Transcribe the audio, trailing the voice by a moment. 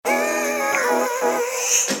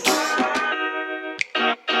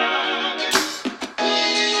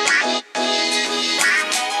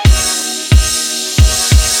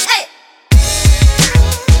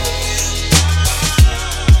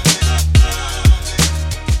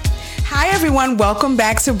Everyone, welcome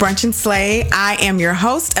back to Brunch and Slay. I am your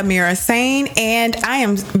host, Amira Sane, and I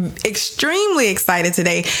am extremely excited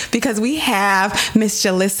today because we have Miss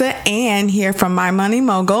Jalesa Ann here from My Money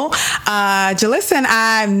Mogul. Jalesa and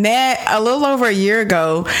I met a little over a year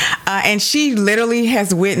ago, and she literally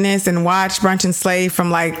has witnessed and watched Brunch and Slay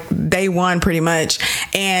from like day one pretty much.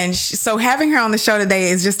 And so having her on the show today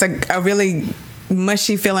is just a really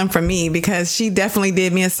mushy feeling for me because she definitely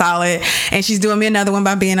did me a solid, and she's doing me another one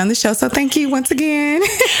by being on the show. So thank you once again.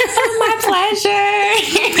 Oh, my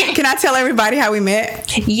pleasure. Can I tell everybody how we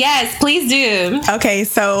met? Yes, please do. Okay,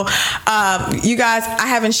 so you guys, I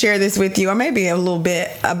haven't shared this with you, or maybe a little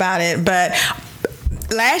bit about it, but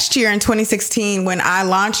last year in 2016, when I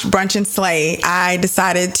launched Brunch and Slay, I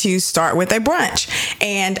decided to start with a brunch.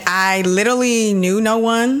 And I literally knew no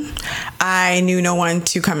one. I knew no one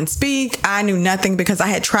to come and speak. I knew nothing because I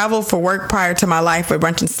had traveled for work prior to my life with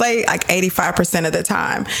Brunch and Slay like 85% of the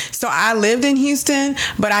time. So I lived in Houston,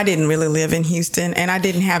 but I didn't really live in Houston, and I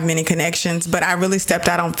didn't have many connections, but I really stepped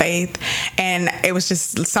out on faith, and it was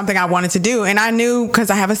just something I wanted to do. And I knew,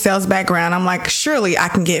 because I have a sales background, I'm like, surely I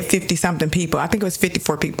can get 50 something people. I think it was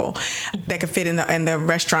 54 people that could fit in the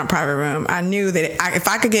restaurant private room. I knew that if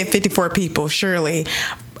I could get 54 people, surely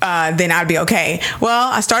then I'd be okay.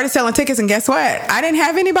 Well, I started selling tickets, and guess what? I didn't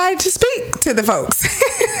have anybody to speak to the folks.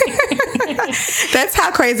 That's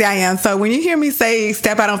how crazy I am. So when you hear me say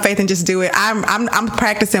step out on faith and just do it, I'm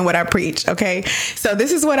practicing what I preach. Okay, so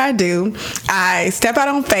this is what I do. I step out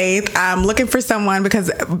on faith. I'm looking for someone, because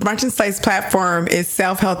Brunch and Slay's platform is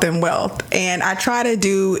self-health and wealth, and I try to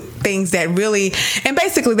do things that really, and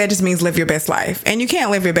basically that just means live your best life. And you can't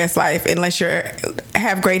live your best life unless you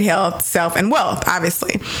have great health, self, and wealth,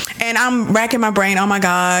 obviously. And I'm racking my brain. Oh my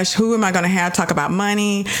gosh, who am I going to have talk about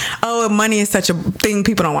money? Oh, money is such a thing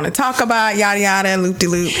people don't want to talk about, yada, yada,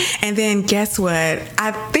 loop-de-loop. And then guess what?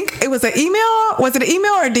 I think it was an email. Was it an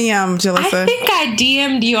email or a DM, Jalesa? I think I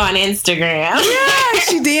DM'd you on Instagram. Yeah,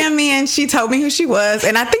 she DM'd me and she told me who she was.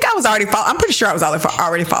 And I think I was already I'm pretty sure I was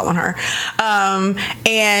already following her.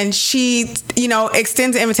 And she,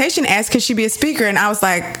 extends an invitation, asked could she be a speaker. And I was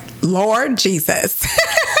like, Lord Jesus.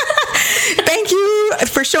 Thank you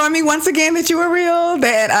for showing me once again that you were real,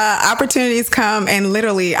 that opportunities come, and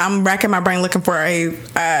literally I'm racking my brain looking for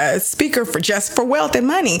a speaker for wealth and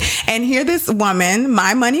money. And here this woman,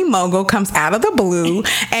 My Money Mogul, comes out of the blue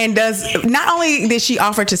and not only did she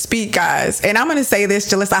offer to speak, guys, and I'm going to say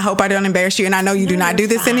this, Jalesa, I hope I don't embarrass you, and I know you do not do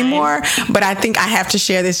this anymore, but I think I have to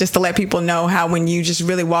share this just to let people know how when you just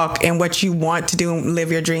really walk in what you want to do and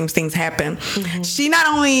live your dreams, things happen. Mm-hmm. She not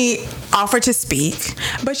only offered to speak,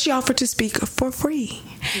 but she offered to speak for free.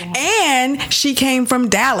 Yeah. And she came from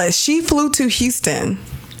Dallas. She flew to Houston.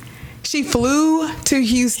 She flew to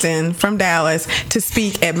Houston from Dallas to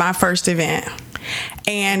speak at my first event.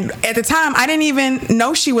 And at the time, I didn't even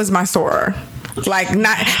know she was my soror. Like,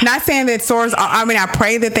 not saying that sorors are, I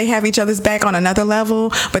pray that they have each other's back on another level,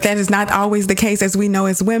 but that is not always the case, as we know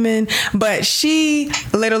as women. But she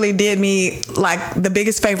literally did me like the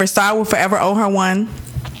biggest favor, so I will forever owe her one.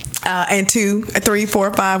 And 2, 3,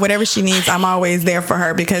 4, 5, whatever she needs, I'm always there for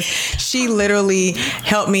her, because she literally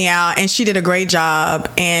helped me out, and she did a great job,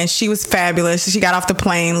 and she was fabulous. She got off the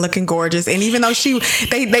plane looking gorgeous, and even though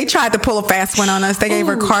they tried to pull a fast one on us, they gave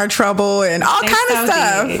her car trouble and all kind of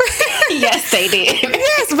stuff. Yes, they did.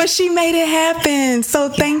 Yes, but she made it happen. So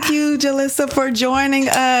thank you, Jalesa, for joining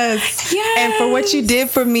us. Yes. And for what you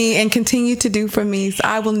did for me and continue to do for me. So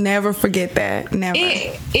I will never forget that. Never.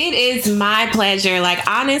 It is my pleasure. Like,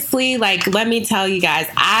 honestly, let me tell you guys,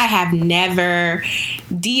 I have never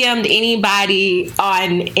DM'd anybody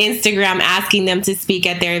on Instagram asking them to speak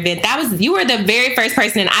at their event. You were the very first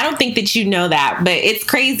person, and I don't think that you know that, but it's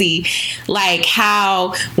crazy, like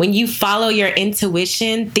how when you follow your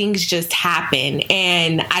intuition, things just happen.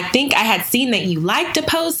 And I think I had seen that you liked a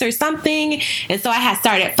post or something, and so I had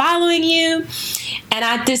started following you, and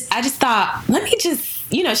I just thought, let me just,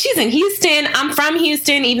 she's in Houston. I'm from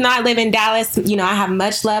Houston, even though I live in Dallas. I have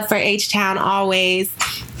much love for H-Town always.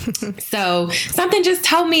 So something just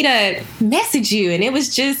told me to message you, and it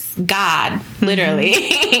was just God, literally.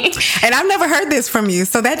 And I've never heard this from you,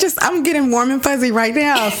 so I'm getting warm and fuzzy right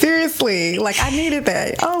now. Seriously, like I needed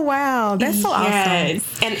that. Oh wow, that's so awesome.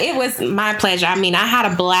 And it was my pleasure. I mean, I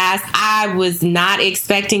had a blast. I was not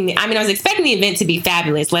expecting. I was expecting the event to be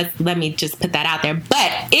fabulous. Let me just put that out there,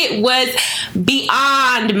 but it was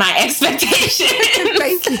beyond my expectations.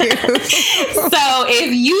 Thank you. So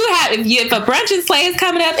if a brunch and slay is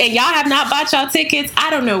coming up and y'all have not bought y'all tickets, I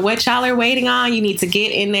don't know what y'all are waiting on. You need to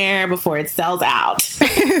get in there before it sells out.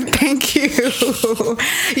 Thank you.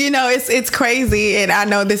 It's crazy, and I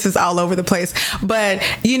know this is all over the place, but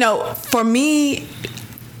for me,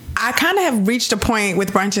 I kind of have reached a point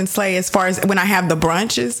with Brunch and Slay as far as when I have the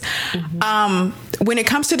brunches. When it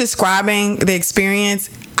comes to describing the experience,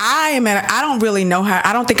 I don't really know how.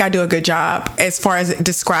 I don't think I do a good job as far as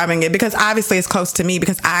describing it, because obviously it's close to me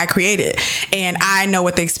because I create it and I know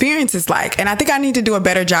what the experience is like. And I think I need to do a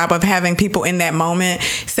better job of having people in that moment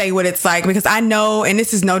say what it's like, because I know, and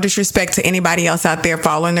this is no disrespect to anybody else out there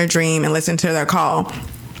following their dream and listening to their call,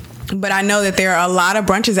 but I know that there are a lot of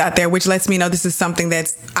brunches out there, which lets me know this is something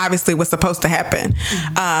that's obviously was supposed to happen.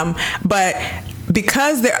 But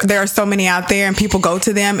because there are so many out there and people go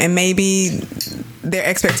to them and maybe their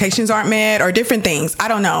expectations aren't met or different things, I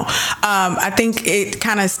don't know. I think it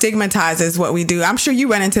kind of stigmatizes what we do. I'm sure you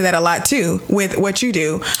run into that a lot too with what you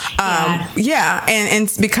do.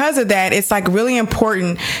 And because of that, it's like really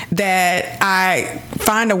important that I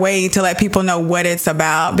find a way to let people know what it's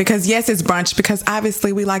about, because yes, it's brunch, because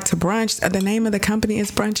obviously we like to brunch. The name of the company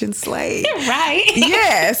is Brunch and Slay. Right.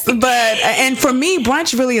 Yes. And for me,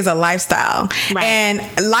 brunch really is a lifestyle. Right.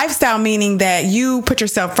 And lifestyle meaning that you put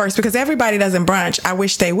yourself first, because everybody doesn't brunch. I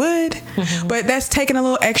wish they would, but that's taking a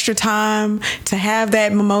little extra time to have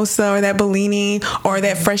that mimosa or that Bellini or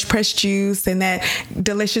that fresh pressed juice and that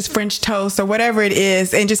delicious French toast or whatever it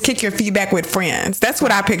is, and just kick your feet back with friends. That's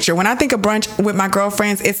what I picture. When I think of brunch with my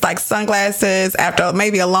girlfriends, it's like sunglasses after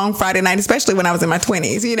maybe a long Friday night, especially when I was in my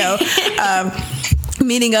 20s,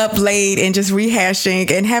 meeting up late and just rehashing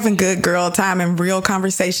and having good girl time and real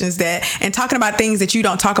conversations and talking about things that you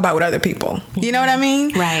don't talk about with other people. You know what I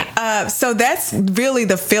mean? Right. So that's really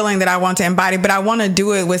the feeling that I want to embody, but I want to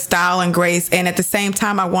do it with style and grace. And at the same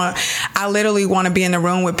time, I literally want to be in the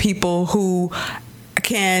room with people who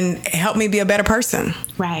can help me be a better person.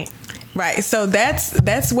 Right. Right. So that's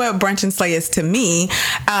what Brunch and Slay is to me.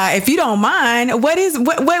 If you don't mind, what is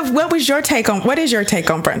your take on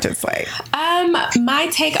Brunch and Slay? My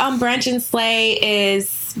take on Brunch and Slay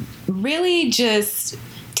is really just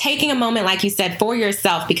taking a moment, like you said, for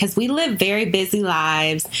yourself, because we live very busy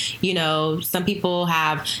lives. Some people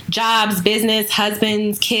have jobs, business,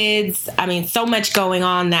 husbands, kids. So much going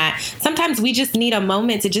on that sometimes we just need a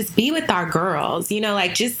moment to just be with our girls,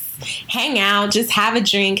 just hang out, just have a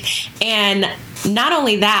drink. And not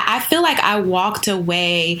only that, I feel like I walked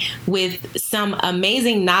away with some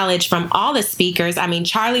amazing knowledge from all the speakers.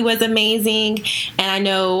 Charlie was amazing. And I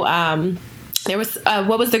know, there was,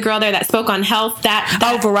 what was the girl there that spoke on health?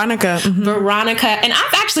 Veronica. Mm-hmm. Veronica. And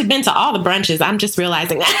I've actually been to all the brunches. I'm just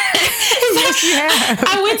realizing that. Yes, you have.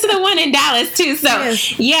 I went to the one in Dallas too. So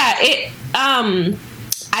yes. Yeah,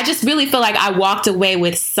 I just really feel like I walked away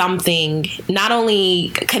with something, not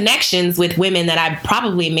only connections with women that I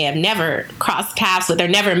probably may have never crossed paths with or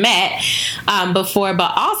never met before,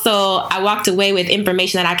 but also I walked away with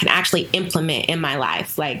information that I can actually implement in my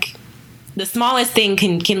life. Like, the smallest thing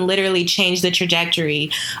can literally change the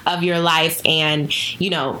trajectory of your life. And,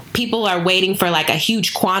 people are waiting for like a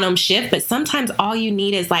huge quantum shift, but sometimes all you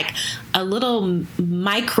need is like a little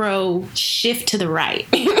micro shift to the right.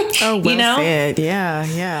 Oh, well said.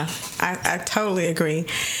 Yeah. I totally agree.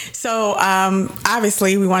 So,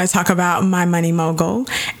 obviously we want to talk about My Money Mogul,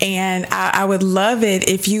 and I would love it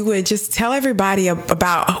if you would just tell everybody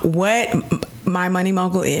about what My Money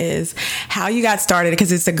Mogul is, how you got started,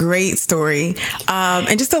 because it's a great story,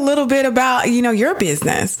 and just a little bit about, your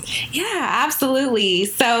business. Yeah, absolutely.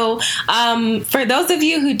 So for those of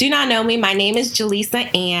you who do not know me, my name is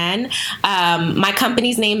Jalesa Ann. My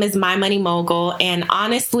company's name is My Money Mogul. And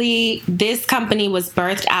honestly, this company was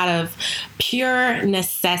birthed out of pure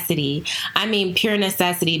necessity. Pure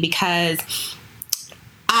necessity, because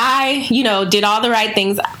I, did all the right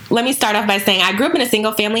things. Let me start off by saying I grew up in a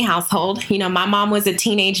single family household. My mom was a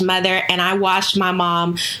teenage mother, and I watched my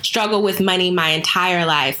mom struggle with money my entire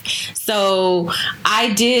life. So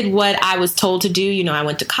I did what I was told to do. I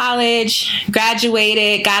went to college,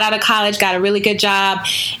 graduated, got out of college, got a really good job,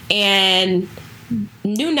 and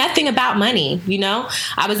knew nothing about money.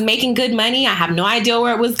 I was making good money. I have no idea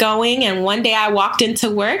where it was going. And one day I walked into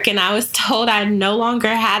work and I was told I no longer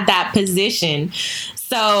had that position.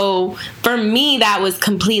 So for me, that was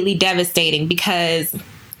completely devastating, because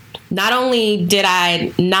not only did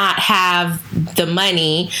I not have the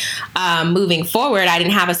money moving forward, I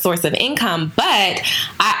didn't have a source of income, but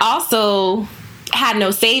I also had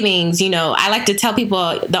no savings. I like to tell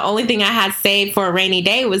people the only thing I had saved for a rainy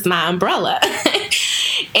day was my umbrella.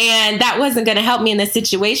 And that wasn't going to help me in this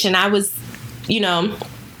situation. I was,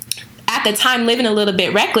 at the time living a little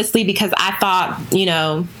bit recklessly, because I thought,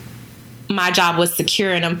 my job was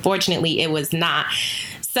secure, and unfortunately it was not.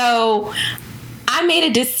 So I made a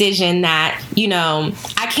decision that,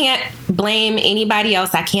 I can't blame anybody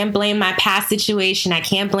else. I can't blame my past situation. I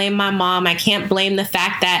can't blame my mom. I can't blame the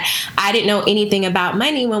fact that I didn't know anything about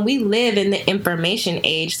money when we live in the information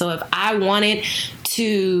age. So if I wanted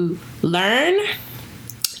to learn,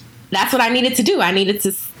 that's what I needed to do. I needed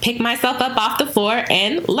to pick myself up off the floor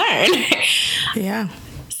and learn. Yeah.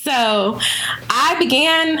 So I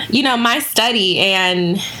began, my study,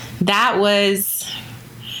 and that was,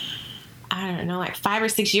 I don't know, like 5 or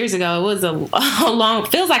 6 years ago. It was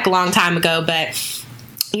feels like a long time ago, but,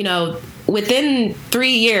 within 3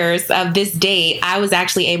 years of this date, I was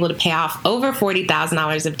actually able to pay off over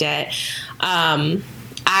 $40,000 of debt.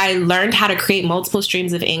 I learned how to create multiple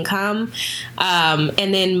streams of income.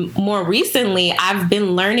 And then more recently, I've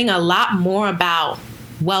been learning a lot more about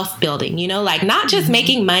wealth building, like not just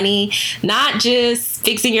making money, not just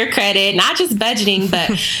fixing your credit, not just budgeting,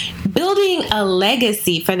 but building a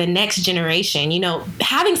legacy for the next generation,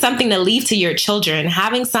 having something to leave to your children,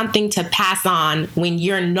 having something to pass on when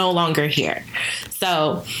you're no longer here.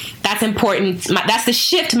 So that's important. That's the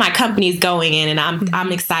shift my company's going in, and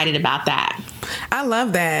I'm excited about that. I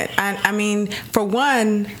love that. I mean, for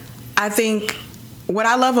one, I think what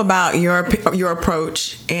I love about your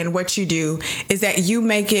approach and what you do is that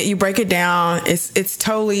you break it down. It's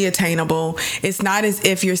totally attainable. It's not as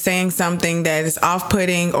if you're saying something that is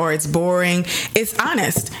off-putting or it's boring. It's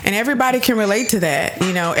honest, and everybody can relate to that.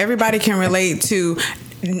 Everybody can relate to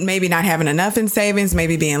maybe not having enough in savings,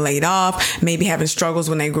 maybe being laid off, maybe having struggles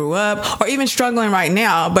when they grew up, or even struggling right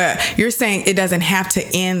now. But you're saying it doesn't have to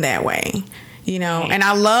end that way. And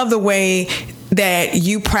I love the way that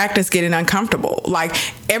you practice getting uncomfortable. Like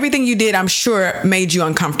everything you did, I'm sure made you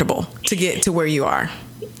uncomfortable to get to where you are.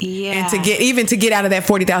 Yeah. And to get out of that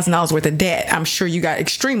 $40,000 worth of debt, I'm sure you got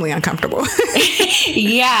extremely uncomfortable.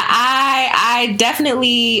 Yeah, I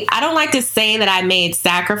definitely, I don't like to say that I made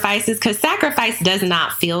sacrifices, because sacrifice does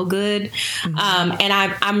not feel good. Mm-hmm.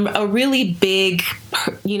 And I'm a really big, I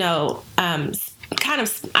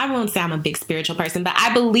won't say I'm a big spiritual person, but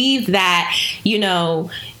I believe that,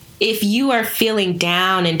 if you are feeling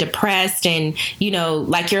down and depressed and,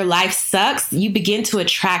 like your life sucks, you begin to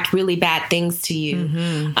attract really bad things to you.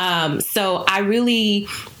 Mm-hmm. So I really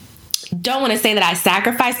don't want to say that I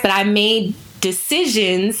sacrificed, but I made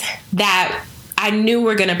decisions that I knew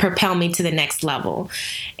were going to propel me to the next level.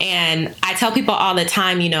 And I tell people all the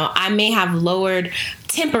time, I may have lowered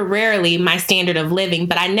temporarily my standard of living,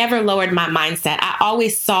 but I never lowered my mindset. I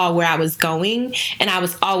always saw where I was going, and I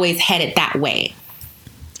was always headed that way.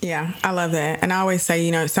 Yeah, I love that. And I always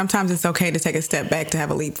say, sometimes it's okay to take a step back to have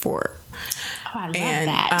a leap forward. Oh, I love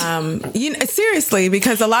that. Seriously,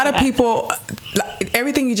 because a lot of people,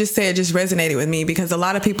 everything you just said just resonated with me, because a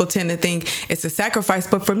lot of people tend to think it's a sacrifice.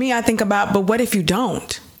 But for me, I think about, but what if you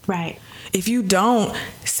don't? Right. If you don't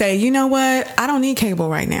say, you know what, I don't need cable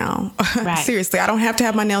right now. Right. Seriously, I don't have to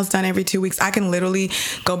have my nails done every 2 weeks. I can literally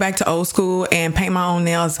go back to old school and paint my own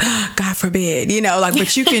nails. God forbid,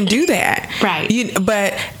 but you can do that. Right.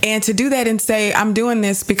 And to do that and say, I'm doing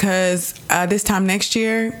this because this time next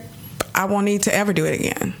year, I won't need to ever do it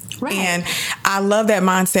again. Right. And I love that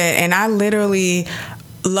mindset. And I literally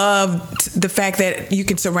love the fact that you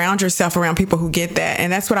can surround yourself around people who get that.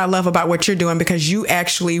 And that's what I love about what you're doing, because you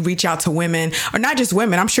actually reach out to women, or not just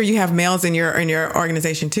women. I'm sure you have males in your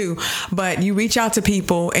organization too, but you reach out to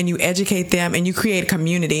people and you educate them and you create a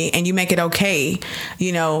community and you make it okay,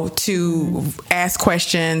 to ask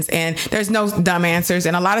questions, and there's no dumb answers,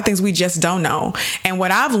 and a lot of things we just don't know. And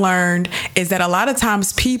what I've learned is that a lot of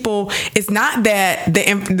times people, it's not that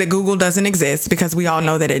the Google doesn't exist, because we all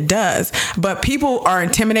know that it does, but people are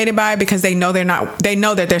intimidated by it because they know they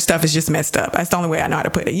know that their stuff is just messed up. That's the only way I know how to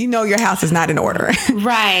put it. You know, your house is not in order.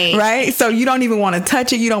 Right. Right. So you don't even want to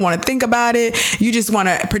touch it. You don't want to think about it. You just want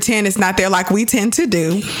to pretend it's not there, like we tend to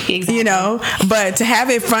do. Exactly. You know, but to have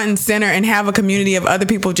it front and center and have a community of other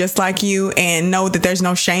people just like you and know that there's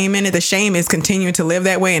no shame in it. The shame is continuing to live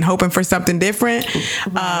that way and hoping for something different.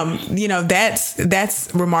 You know, that's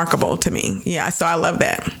remarkable to me. Yeah. So I love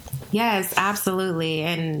that. Yes, absolutely.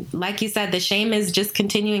 And like you said, the shame is just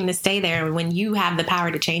continuing to stay there when you have the power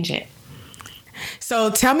to change it. So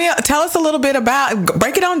tell us a little bit about,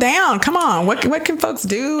 break it on down. Come on. What can folks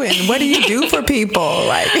do and what do you do for people?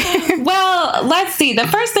 Well, let's see. The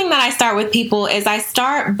first thing that I start with people is I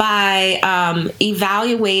start by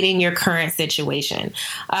evaluating your current situation.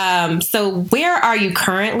 So where are you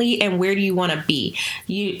currently and where do you want to be?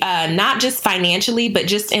 You not just financially, but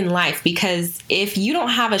just in life, because if you don't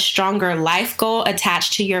have a stronger life goal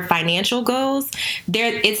attached to your financial goals,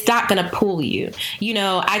 it's not going to pull you. You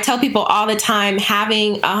know, I tell people all the time,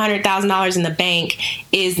 having $100,000 in the bank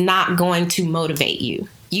is not going to motivate you.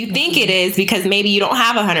 You think it is because maybe you don't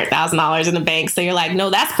have $100,000 in the bank. So you're like, no,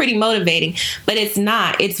 that's pretty motivating, but it's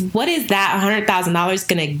not. It's what is that $100,000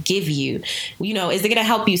 going to give you? You know, is it going to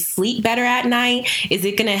help you sleep better at night? Is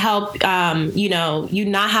it going to help, you know, you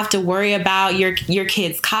not have to worry about your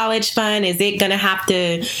kids' college fund? Is it going to have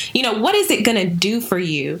to, you know, what is it going to do for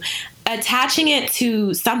you? Attaching it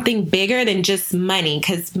to something bigger than just money,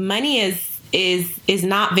 because money is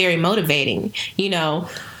not very motivating. You know,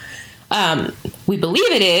 we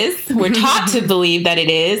believe it is. We're taught to believe that it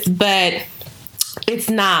is, but it's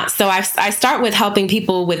not. So I start with helping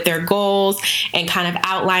people with their goals and kind of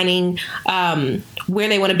outlining where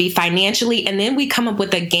they want to be financially. And then we come up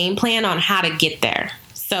with a game plan on how to get there.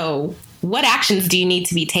 So what actions do you need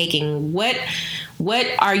to be taking? What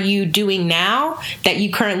are you doing now that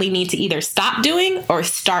you currently need to either stop doing or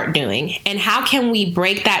start doing? And how can we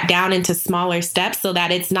break that down into smaller steps so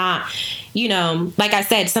that it's not, you know, like I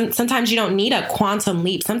said, sometimes you don't need a quantum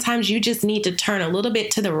leap. Sometimes you just need to turn a little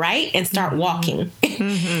bit to the right and start walking.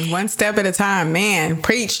 Mm-hmm. One step at a time. Man,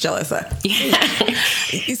 preach, Jalesa.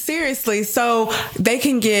 Yeah. Seriously. So they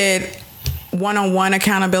can get one-on-one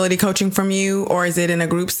accountability coaching from you, or is it in a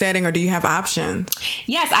group setting, or do you have options?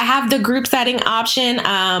 Yes, I have the group setting option.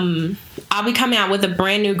 I'll be coming out with a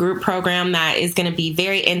brand new group program that is going to be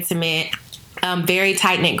very intimate, very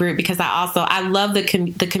tight-knit group, because I love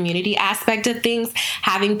the community aspect of things,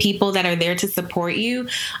 having people that are there to support you.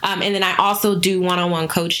 And then I also do one-on-one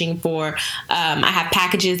coaching for, I have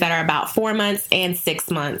packages that are about 4 months and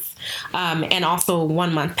 6 months, and also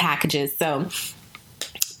 1 month packages. So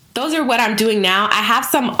those are what I'm doing now. I have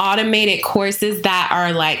some automated courses that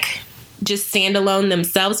are like just standalone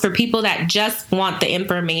themselves for people that just want the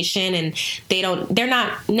information and they're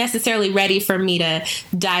not necessarily ready for me to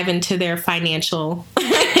dive into their financial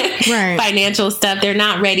financial stuff. They're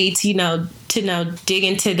not ready to, dig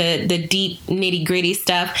into the deep nitty gritty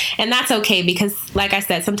stuff. And that's okay, because like I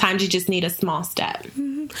said, sometimes you just need a small step. Mm-hmm.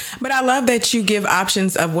 But I love that you give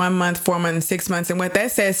options of 1 month, 4 months, and 6 months. And what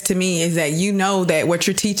that says to me is that you know that what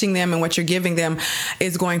you're teaching them and what you're giving them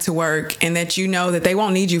is going to work, and that you know that they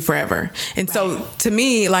won't need you forever. And so to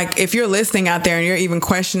me, like, if you're listening out there and you're even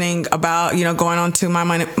questioning about, going on to My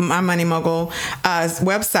Money Mogul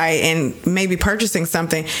website and maybe purchasing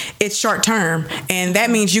something, it's short term. And that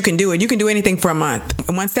means you can do it. You can do anything for a month.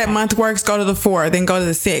 And once that month works, go to the 4, then go to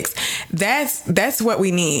the 6. That's what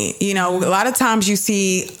we need. A lot of times you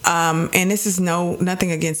see, and this is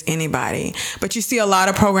nothing against anybody, but you see a lot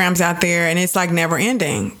of programs out there and it's like never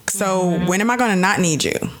ending. So when am I going to not need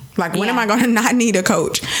you? Like, when am I going to not need a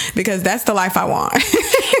coach? Because that's the life I want.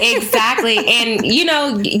 Exactly. And,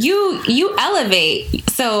 you elevate.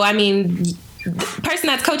 So, I mean, the person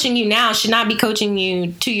that's coaching you now should not be coaching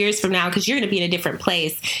you 2 years from now, because you're going to be in a different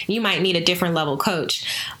place. You might need a different level coach.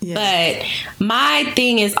 Yes. But my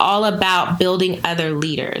thing is all about building other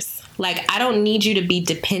leaders. Like, I don't need you to be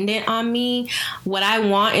dependent on me. What I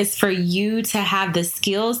want is for you to have the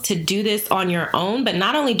skills to do this on your own, but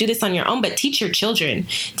not only do this on your own, but teach your children,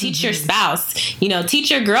 teach your spouse, teach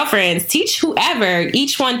your girlfriends, teach whoever,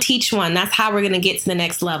 each one teach one. That's how we're going to get to the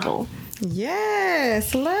next level.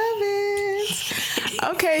 Yes, love it.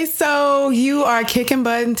 Okay, so you are kicking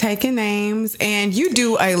butt and taking names, and you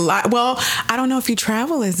do a lot. Well, I don't know if you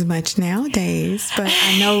travel as much nowadays, but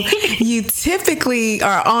I know you typically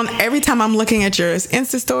are on. Every time I'm looking at your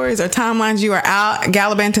Insta stories or timelines, you are out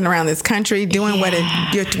gallivanting around this country doing what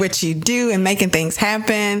you do and making things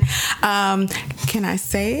happen. Can I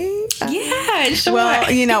say Yeah, sure.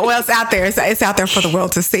 Well, it's out there. It's out there for the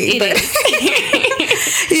world to see. It is.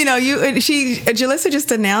 Jalesa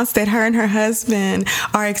just announced that her and her husband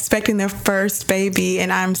are expecting their first baby,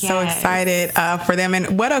 and I'm so excited for them.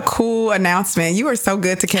 And what a cool announcement! You were so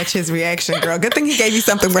good to catch his reaction, girl. Good thing he gave you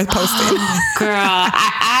something worth posting. Girl,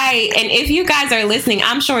 and if you guys are listening,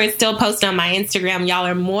 I'm sure it's still posted on my Instagram. Y'all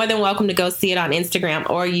are more than welcome to go see it on Instagram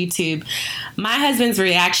or YouTube. My husband's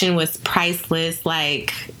reaction was priceless.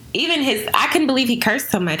 Like, even I couldn't believe he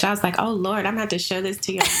cursed so much. I was like, oh Lord, I'm going to have to show this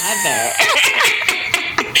to your mother.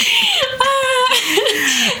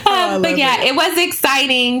 But yeah, it was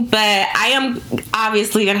exciting, but I am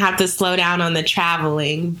obviously going to have to slow down on the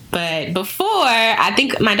traveling. But before, I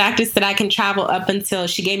think my doctor said I can travel up until,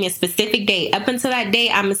 she gave me a specific date. Up until that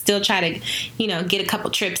date, I'm going to still try to, get a couple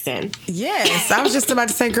trips in. Yes, I was just about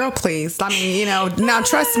to say, girl, please. I mean, now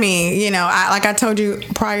trust me, like I told you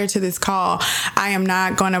prior to this call, I am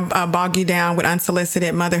not going to bog you down with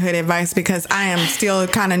unsolicited motherhood advice because I am still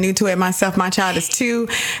kind of new to it myself. My child is 2,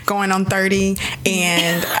 going on 30,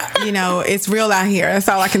 and it's real out here. That's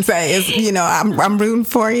all I can say is, I'm rooting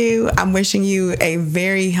for you. I'm wishing you a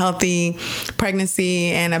very healthy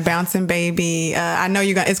pregnancy and a bouncing baby. I know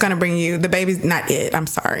it's going to bring you, the baby's not it. I'm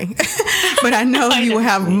sorry. But I know you will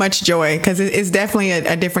have much joy because it's definitely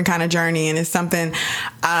a different kind of journey. And it's something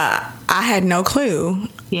I had no clue,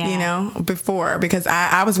 before, because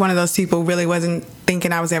I was one of those people who really wasn't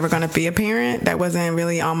thinking I was ever going to be a parent. That wasn't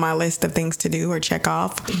really on my list of things to do or check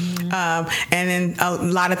off. Mm-hmm. And then a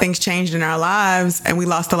lot of things changed in our lives, and we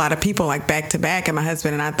lost a lot of people like back to back. And my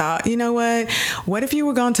husband and I thought, you know what if you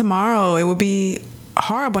were gone tomorrow? It would be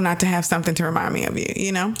horrible not to have something to remind me of you,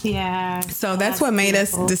 Yeah. So that's what made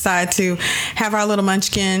us decide to have our little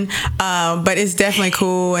munchkin. But it's definitely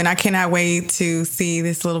cool, and I cannot wait to see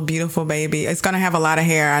this little beautiful baby. It's going to have a lot of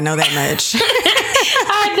hair. I know that much.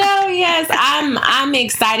 I know. Yes. I'm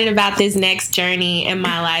excited about this next journey in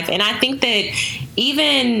my life. And I think that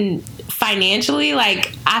even financially,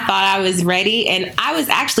 like, I thought I was ready, and I was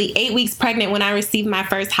actually 8 weeks pregnant when I received my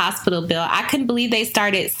first hospital bill. I couldn't believe they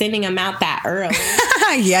started sending them out that early.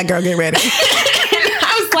 Yeah, girl, get ready.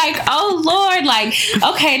 I was like, oh Lord, like,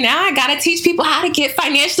 okay, now I got to teach people how to get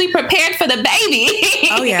financially prepared for the baby.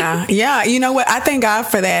 Oh yeah. Yeah. You know what? I thank God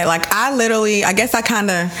for that. Like, I guess I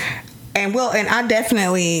kind of, and I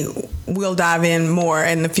definitely will dive in more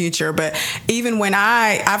in the future. But even when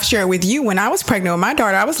I've shared with you, when I was pregnant with my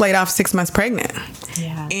daughter, I was laid off 6 months pregnant.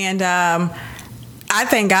 Yeah. And I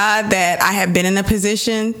thank God that I have been in a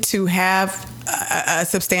position to have a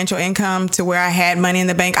substantial income to where I had money in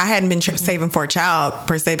the bank. I hadn't been saving for a child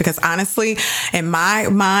per se, because honestly, in my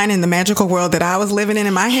mind, in the magical world that I was living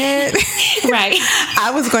in my head, right,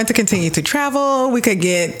 I was going to continue to travel. We could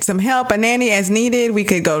get some help, a nanny as needed. We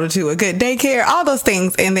could go to a good daycare, all those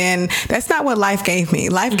things. And then that's not what life gave me.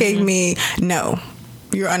 Life gave me, no.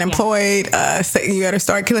 You're unemployed. So you got to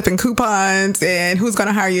start clipping coupons, and who's going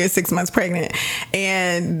to hire you at 6 months pregnant?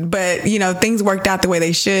 But things worked out the way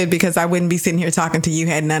they should, because I wouldn't be sitting here talking to you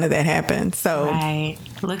had none of that happened. So, right.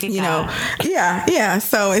 Look at that. Yeah.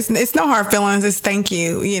 So it's no hard feelings. It's thank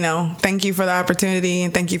you. Thank you for the opportunity,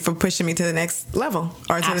 and thank you for pushing me to the next level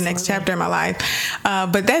or to the next chapter in my life.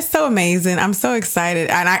 But that's so amazing. I'm so excited,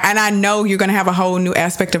 and I know you're going to have a whole new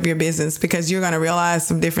aspect of your business, because you're going to realize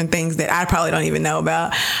some different things that I probably don't even know about.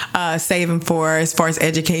 Saving for, as far as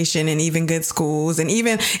education, and even good schools, and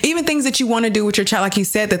even things that you want to do with your child. Like you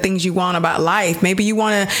said, the things you want about life. Maybe you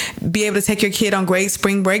want to be able to take your kid on great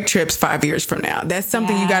spring break trips 5 years from now. That's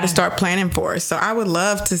something you got to start planning for. So I would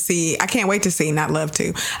love to see, I cannot wait to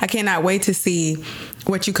see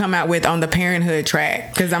what you come out with on the parenthood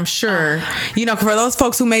track, because I'm sure, for those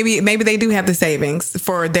folks who maybe they do have the savings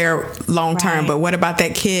for their long term, but what about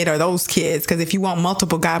that kid or those kids? Because if you want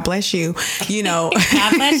multiple, God bless you,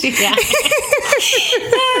 God bless you, guys.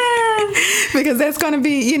 Because that's going to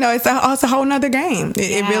be, it's a whole nother game.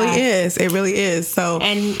 It really is. So,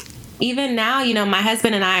 and even now, my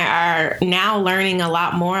husband and I are now learning a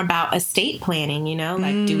lot more about estate planning,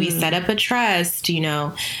 like, do we set up a trust?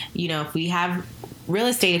 If we have real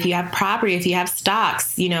estate, if you have property, if you have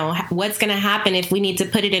stocks, what's going to happen if we need to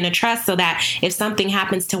put it in a trust, so that if something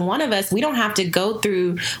happens to one of us, we don't have to go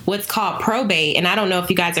through what's called probate. And I don't know if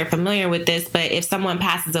you guys are familiar with this, but if someone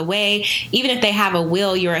passes away, even if they have a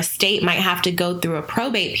will, your estate might have to go through a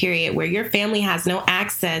probate period where your family has no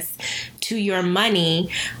access to your money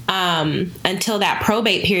until that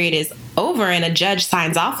probate period is over and a judge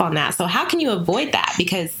signs off on that. So how can you avoid that?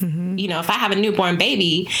 Because, if I have a newborn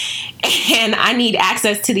baby and I need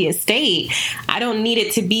access to the estate, I don't need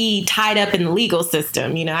it to be tied up in the legal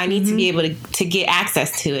system. I need to be able to get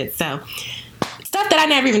access to it. So stuff that I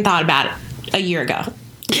never even thought about a year ago.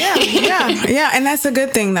 Yeah. And that's a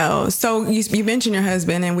good thing, though. So you mentioned your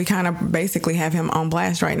husband, and we kind of basically have him on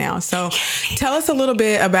blast right now. So tell us a little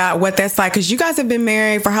bit about what that's like, because you guys have been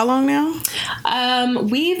married for how long now?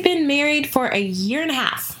 We've been married for a year and a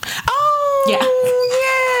half. Oh, yeah.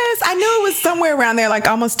 Yes. I knew it was somewhere around there, like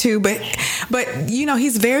almost 2, but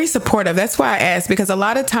he's very supportive. That's why I asked, because a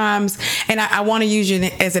lot of times, and I want to use you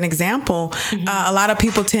as an example, a lot of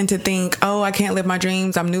people tend to think, oh, I can't live my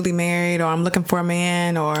dreams, I'm newly married, or I'm looking for a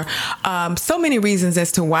man, or so many reasons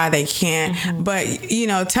as to why they can't. But,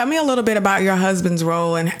 tell me a little bit about your husband's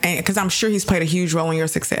role, and because I'm sure he's played a huge role in your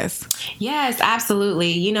success. Yes,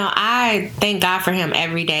 absolutely. I thank God for him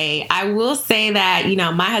every day. I will say that,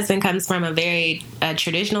 my husband comes from a very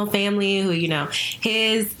traditional family who,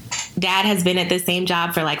 his dad has been at the same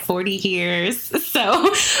job for like 40 years.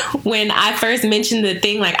 So when I first mentioned the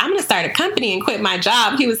thing, like, I'm going to start a company and quit my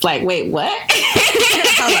job, he was like, wait, what?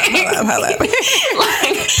 Hold up.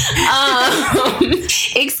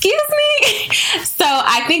 Excuse me? So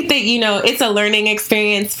I think that, it's a learning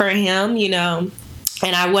experience for him,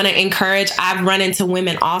 and I want to encourage, I've run into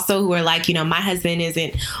women also who are like, my husband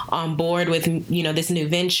isn't on board with, this new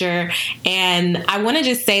venture. And I want to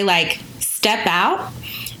just say, like, step out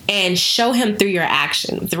and show him through your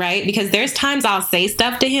actions, right? Because there's times I'll say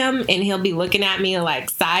stuff to him and he'll be looking at me like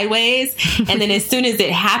sideways. And then as soon as it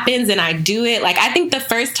happens and I do it, like, I think the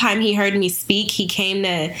first time he heard me speak, he came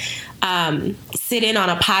to sit in on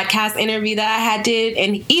a podcast interview that I did.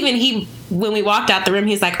 And even when we walked out the room,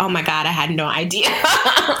 he's like, oh my God, I had no idea.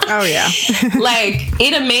 Oh yeah. Like,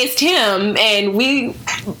 it amazed him, and we,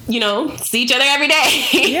 see each other every day.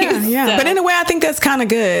 Yeah. So. But in a way, I think that's kind of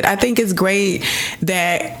good. I think it's great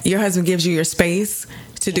that your husband gives you your space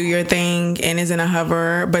to do your thing and isn't a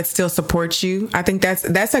hover, but still supports you. I think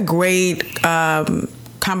that's a great,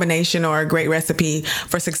 combination, or a great recipe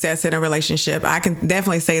for success in a relationship. I can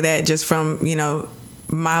definitely say that just from,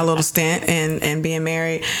 my little stint and being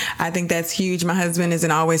married. I think that's huge. My husband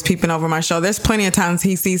isn't always peeping over my shoulder. There's plenty of times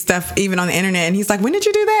he sees stuff even on the internet and he's like, when did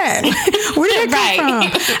you do that? Where did it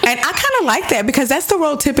come from? And I kind of like that, because that's the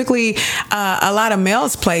role typically a lot of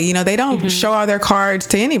males play. They don't show all their cards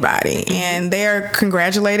to anybody, and they're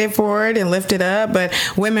congratulated for it and lifted up. But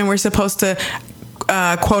women, we're supposed to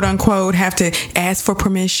quote unquote have to ask for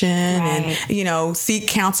permission and seek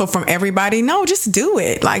counsel from everybody. No, just do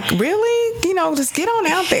it. Like, really, just get on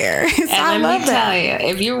out there. And I love that. Tell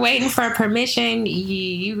you, if you're waiting for permission,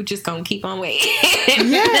 you just gonna keep on waiting.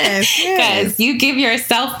 Yes, because you give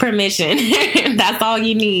yourself permission. That's all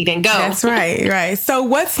you need, and go. That's right. So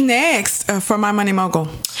what's next for My Money Mogul?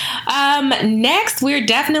 Next, we're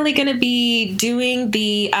definitely going to be doing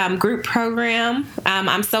the group program.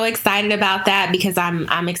 I'm so excited about that, because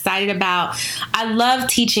I'm excited about, I love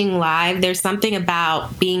teaching live. There's something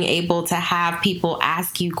about being able to have people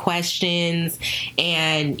ask you questions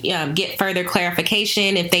and get further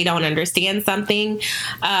clarification if they don't understand something.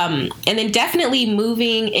 And then definitely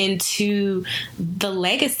moving into the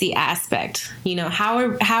legacy aspect.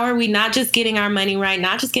 How are we not just getting our money right,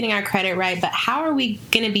 not just getting our credit right, but how are we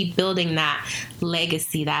going to be building that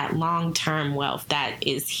legacy, that long-term wealth that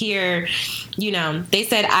is here? They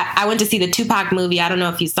said, I went to see the Tupac movie. I don't know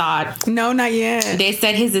if you saw it. No, not yet. They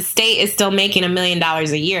said his estate is still making $1 million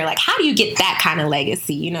a year. Like, how do you get that kind of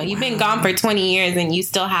legacy? You've been gone for 20 years and you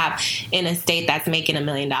still have an estate that's making $1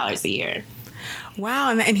 million a year.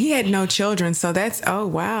 Wow. And he had no children. So that's, oh,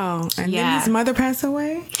 wow. And then his mother passed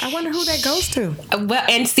away. I wonder who that goes to. Well,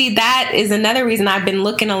 and see, that is another reason I've been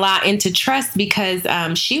looking a lot into trust, because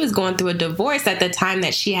she was going through a divorce at the time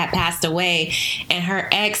that she had passed away. And her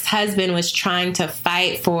ex-husband was trying to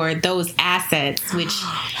fight for those assets, which,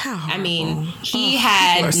 I mean, he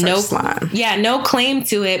had no claim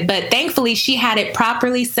to it. But thankfully, she had it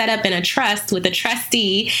properly set up in a trust with a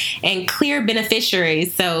trustee and clear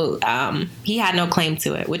beneficiaries. So he had no claim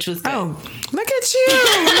to it, which was good. Oh, look at you.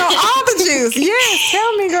 All the juice. Yes,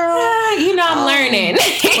 tell me, girl. I'm learning.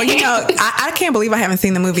 Well, I can't believe I haven't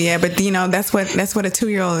seen the movie yet, but that's what a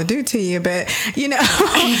 2-year-old will do to you. But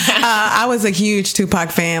I was a huge Tupac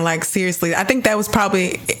fan. Like, seriously, I think that was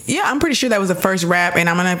probably, I'm pretty sure that was the first rap, and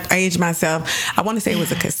I'm gonna age myself. I want to say it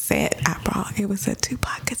was a cassette I brought. It was a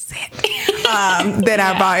Tupac cassette that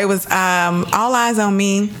I bought. It was All Eyes on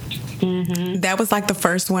Me. Mm-hmm. That was like the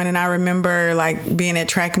first one, and I remember like being at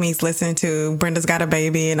track meets listening to Brenda's Got a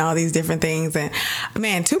Baby and all these different things. And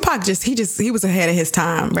man, Tupac he was ahead of his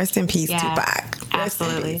time. Rest in peace, Tupac.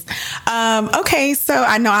 Absolutely. Okay, so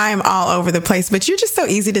I know I am all over the place, but you're just so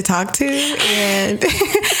easy to talk to, and and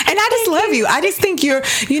I just love you. I just think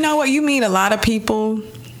you know what, you meet a lot of people.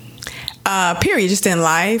 period, just in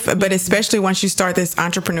life, but especially once you start this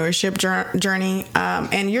entrepreneurship journey,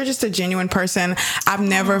 and you're just a genuine person. I've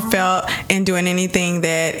never felt in doing anything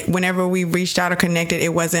that whenever we reached out or connected,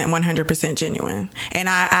 it wasn't 100% genuine. And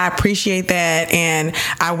I appreciate that, and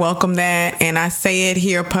I welcome that, and I say it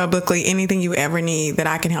here publicly. Anything you ever need that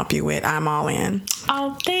I can help you with, I'm all in.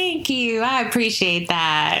 Oh, thank you. I appreciate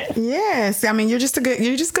that. Yes. I mean, you're just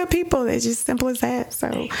good people. It's just simple as that.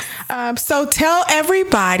 So tell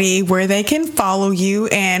everybody where they can follow you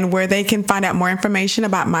and where they can find out more information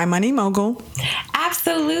about My Money Mogul.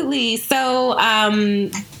 Absolutely. So,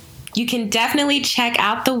 you can definitely check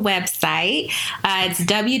out the website. It's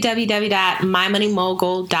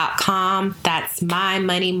www.mymoneymogul.com. That's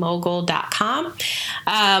mymoneymogul.com.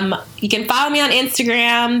 You can follow me on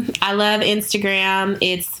Instagram. I love Instagram.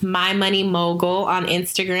 It's My Money Mogul on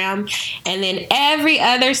Instagram. And then every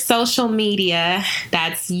other social media,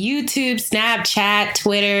 that's YouTube, Snapchat,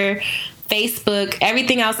 Twitter, Facebook,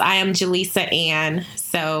 everything else, I am Jalesa Ann.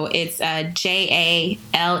 So it's Jalesa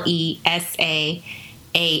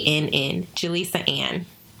Ann, Jalesa Ann.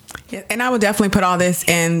 Yeah, and I will definitely put all this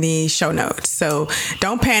in the show notes. So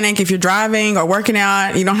don't panic if you're driving or working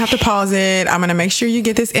out. You don't have to pause it. I'm going to make sure you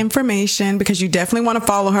get this information because you definitely want to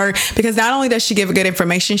follow her, because not only does she give good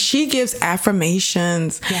information, she gives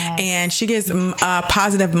affirmations. Yes. And she gives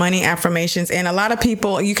positive money affirmations. And a lot of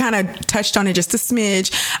people, you kind of touched on it just a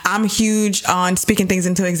smidge. I'm huge on speaking things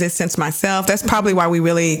into existence myself. That's probably why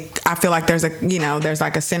I feel like there's like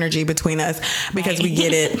a synergy between us, because we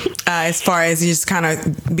get it as far as just kind of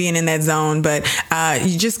being in that zone. But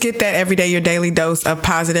you just get that every day, your daily dose of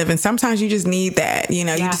positive, and sometimes you just need that. You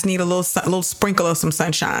just need a little sprinkle of some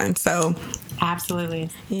sunshine. So absolutely.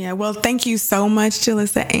 Yeah. Well, thank you so much,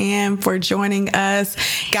 Jalesa Ann, for joining us.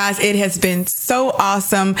 Guys, it has been so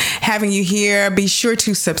awesome having you here. Be sure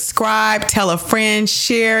to subscribe, tell a friend,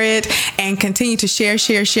 share it, and continue to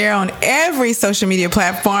share on every social media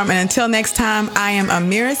platform. And until next time, I am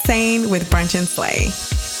Amira Sane with Brunch and Slay.